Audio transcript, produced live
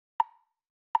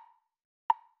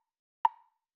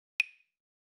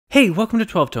Hey, welcome to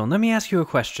 12 Tone. Let me ask you a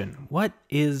question. What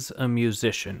is a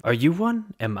musician? Are you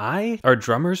one? Am I? Are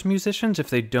drummers musicians if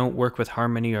they don't work with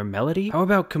harmony or melody? How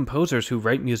about composers who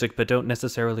write music but don't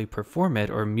necessarily perform it,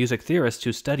 or music theorists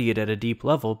who study it at a deep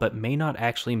level but may not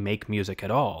actually make music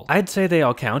at all? I'd say they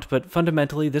all count, but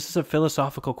fundamentally this is a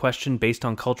philosophical question based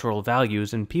on cultural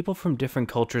values, and people from different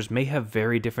cultures may have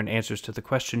very different answers to the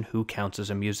question who counts as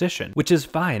a musician. Which is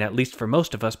fine, at least for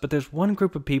most of us, but there's one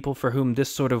group of people for whom this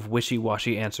sort of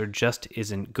wishy-washy answer just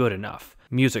isn't good enough.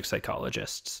 Music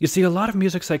psychologists. You see, a lot of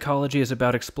music psychology is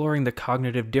about exploring the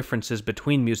cognitive differences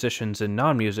between musicians and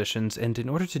non-musicians, and in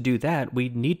order to do that, we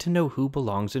need to know who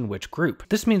belongs in which group.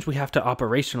 This means we have to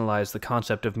operationalize the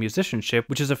concept of musicianship,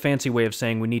 which is a fancy way of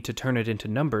saying we need to turn it into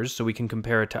numbers so we can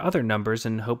compare it to other numbers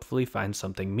and hopefully find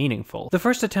something meaningful. The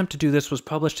first attempt to do this was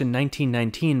published in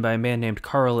 1919 by a man named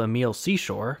Carl Emil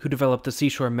Seashore, who developed the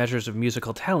Seashore measures of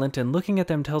musical talent, and looking at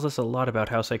them tells us a lot about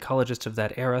how psychologists of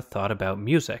that era thought about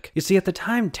music. You see, at the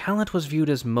time, talent was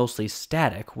viewed as mostly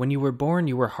static. When you were born,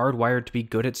 you were hardwired to be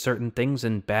good at certain things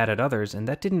and bad at others, and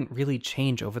that didn't really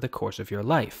change over the course of your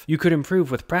life. You could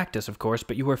improve with practice, of course,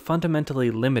 but you were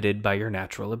fundamentally limited by your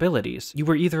natural abilities. You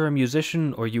were either a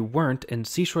musician or you weren't, and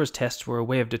Seashore's tests were a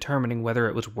way of determining whether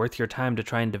it was worth your time to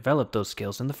try and develop those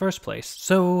skills in the first place.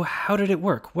 So, how did it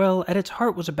work? Well, at its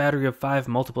heart was a battery of 5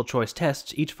 multiple-choice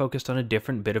tests, each focused on a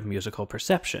different bit of musical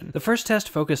perception. The first test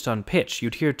focused on pitch.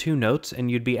 You'd hear 2 notes,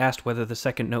 and you'd be asked whether the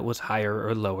second note was higher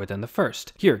or lower than the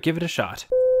first. Here, give it a shot.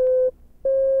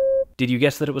 Did you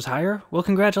guess that it was higher? Well,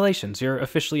 congratulations, you're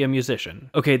officially a musician.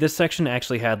 Okay, this section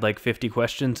actually had like 50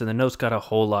 questions and the notes got a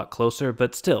whole lot closer,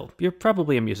 but still, you're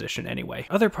probably a musician anyway.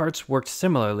 Other parts worked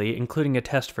similarly, including a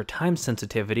test for time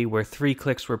sensitivity where 3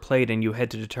 clicks were played and you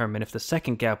had to determine if the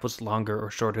second gap was longer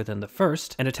or shorter than the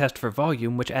first, and a test for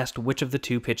volume which asked which of the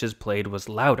 2 pitches played was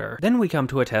louder. Then we come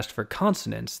to a test for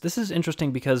consonance. This is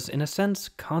interesting because, in a sense,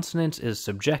 consonance is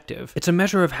subjective. It's a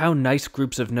measure of how nice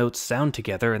groups of notes sound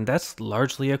together, and that's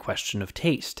largely a question of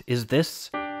taste. Is this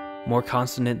more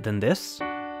consonant than this?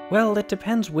 Well, it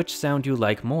depends which sound you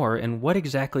like more, and what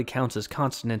exactly counts as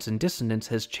consonance and dissonance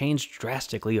has changed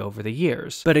drastically over the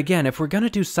years. But again, if we're gonna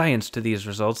do science to these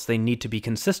results, they need to be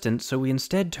consistent, so we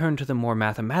instead turn to the more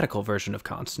mathematical version of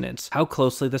consonance, how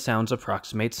closely the sounds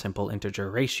approximate simple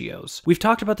integer ratios. We've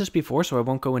talked about this before, so I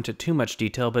won't go into too much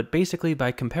detail, but basically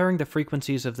by comparing the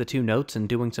frequencies of the 2 notes and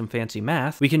doing some fancy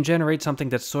math, we can generate something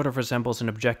that sort of resembles an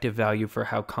objective value for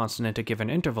how consonant a given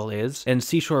interval is, and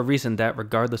Seashore reasoned that,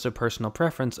 regardless of personal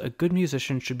preference, a good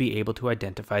musician should be able to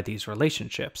identify these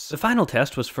relationships. The final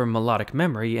test was for melodic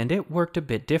memory, and it worked a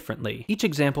bit differently. Each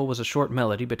example was a short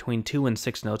melody between 2 and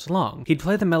 6 notes long. He'd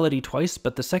play the melody twice,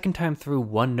 but the second time through,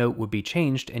 1 note would be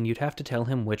changed, and you'd have to tell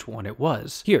him which one it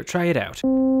was. Here, try it out.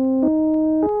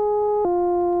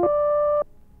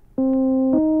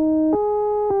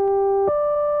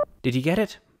 Did you get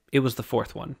it? It was the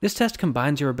 4th one. This test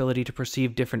combines your ability to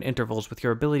perceive different intervals with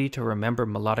your ability to remember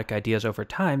melodic ideas over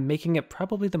time, making it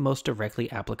probably the most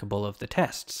directly applicable of the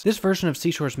tests. This version of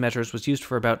Seashore's measures was used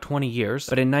for about 20 years,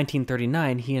 but in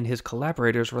 1939 he and his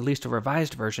collaborators released a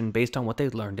revised version based on what they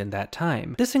learned in that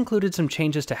time. This included some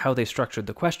changes to how they structured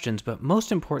the questions, but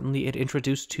most importantly it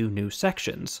introduced 2 new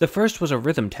sections. The first was a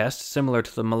rhythm test, similar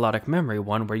to the melodic memory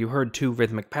one, where you heard 2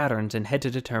 rhythmic patterns and had to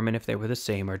determine if they were the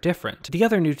same or different. The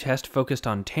other new test focused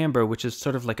on timbre, which is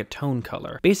sort of like a tone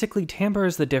color. Basically, timbre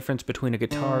is the difference between a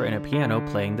guitar and a piano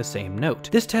playing the same note.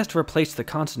 This test replaced the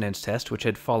consonance test, which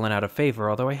had fallen out of favor,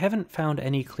 although I haven't found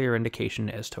any clear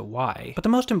indication as to why. But the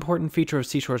most important feature of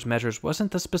Seashore's measures wasn't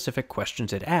the specific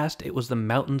questions it asked, it was the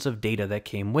mountains of data that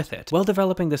came with it. While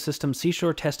developing the system,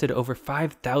 Seashore tested over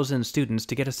 5,000 students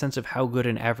to get a sense of how good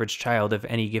an average child of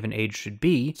any given age should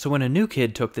be, so when a new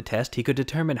kid took the test, he could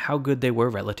determine how good they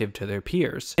were relative to their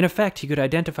peers. In effect, he could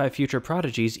identify future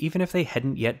prodigies even if they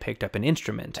hadn't yet picked up an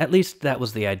instrument. At least that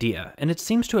was the idea, and it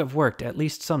seems to have worked at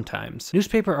least sometimes.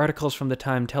 Newspaper articles from the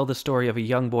time tell the story of a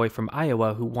young boy from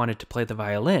Iowa who wanted to play the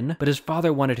violin, but his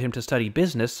father wanted him to study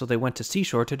business, so they went to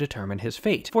Seashore to determine his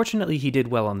fate. Fortunately, he did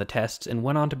well on the tests and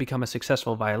went on to become a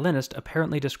successful violinist,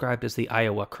 apparently described as the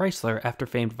Iowa Chrysler after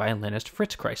famed violinist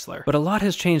Fritz Kreisler. But a lot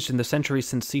has changed in the centuries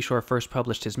since Seashore first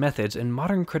published his methods, and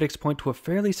modern critics point to a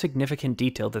fairly significant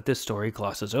detail that this story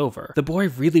glosses over. The boy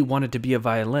really wanted to be a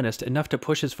violinist violinist, enough to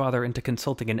push his father into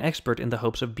consulting an expert in the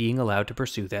hopes of being allowed to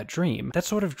pursue that dream. That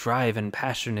sort of drive and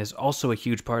passion is also a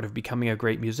huge part of becoming a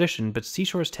great musician, but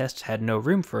Seashore's tests had no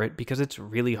room for it because it's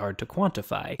really hard to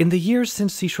quantify. In the years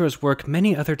since Seashore's work,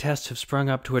 many other tests have sprung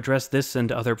up to address this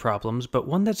and other problems, but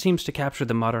one that seems to capture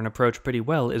the modern approach pretty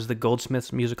well is the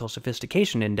Goldsmith's Musical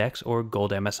Sophistication Index, or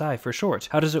Gold-MSI for short.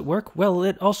 How does it work? Well,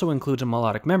 it also includes a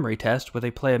melodic memory test where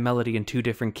they play a melody in 2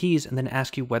 different keys and then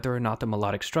ask you whether or not the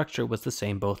melodic structure was the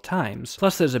same both times.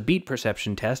 Plus there's a beat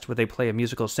perception test where they play a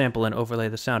musical sample and overlay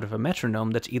the sound of a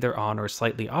metronome that's either on or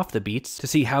slightly off the beats to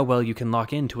see how well you can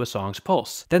lock into a song's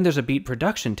pulse. Then there's a beat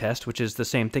production test, which is the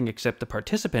same thing except the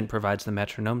participant provides the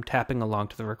metronome, tapping along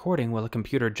to the recording while a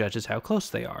computer judges how close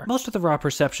they are. Most of the raw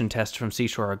perception tests from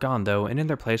Seashore are gone though, and in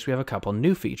their place we have a couple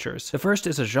new features. The first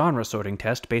is a genre sorting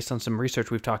test based on some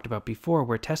research we've talked about before,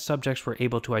 where test subjects were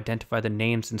able to identify the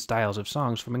names and styles of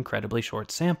songs from incredibly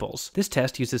short samples. This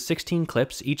test uses 16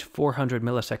 clips, each 400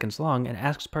 milliseconds long, and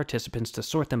asks participants to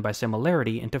sort them by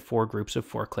similarity into 4 groups of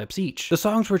 4 clips each. The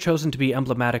songs were chosen to be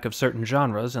emblematic of certain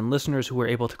genres, and listeners who were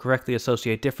able to correctly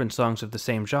associate different songs of the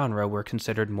same genre were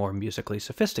considered more musically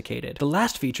sophisticated. The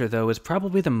last feature, though, is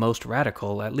probably the most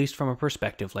radical, at least from a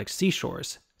perspective like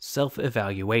Seashore's: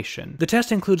 self-evaluation. The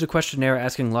test includes a questionnaire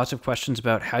asking lots of questions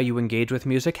about how you engage with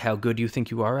music, how good you think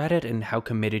you are at it, and how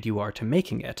committed you are to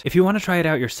making it. If you want to try it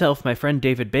out yourself, my friend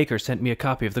David Baker sent me a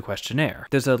copy of the questionnaire.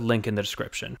 There's a link in the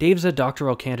description. Dave's a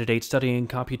doctoral candidate studying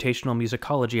computational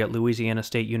musicology at Louisiana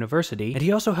State University, and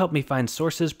he also helped me find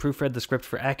sources, proofread the script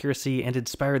for accuracy, and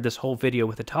inspired this whole video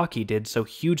with a talk he did, so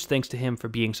huge thanks to him for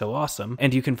being so awesome.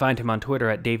 And you can find him on Twitter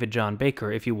at David John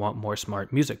Baker if you want more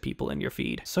smart music people in your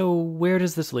feed. So where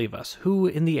does this leave us? Who,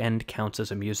 in the end, counts as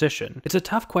a musician? It's a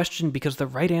tough question because the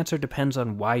right answer depends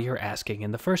on why you're asking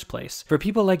in the first place. For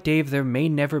people like Dave, there may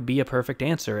never be a perfect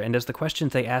answer, and as the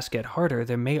questions they ask get harder,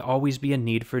 there may always be a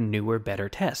need for newer, better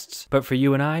tests. But for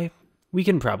you and I, we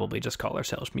can probably just call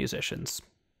ourselves musicians.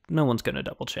 No one's gonna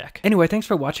double check. Anyway, thanks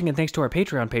for watching, and thanks to our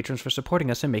Patreon patrons for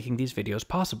supporting us and making these videos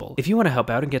possible. If you want to help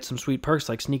out and get some sweet perks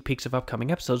like sneak peeks of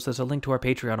upcoming episodes, there's a link to our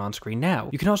Patreon on screen now.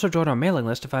 You can also join our mailing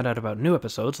list to find out about new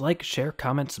episodes, like, share,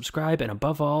 comment, subscribe, and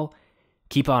above all,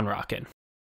 keep on rockin'.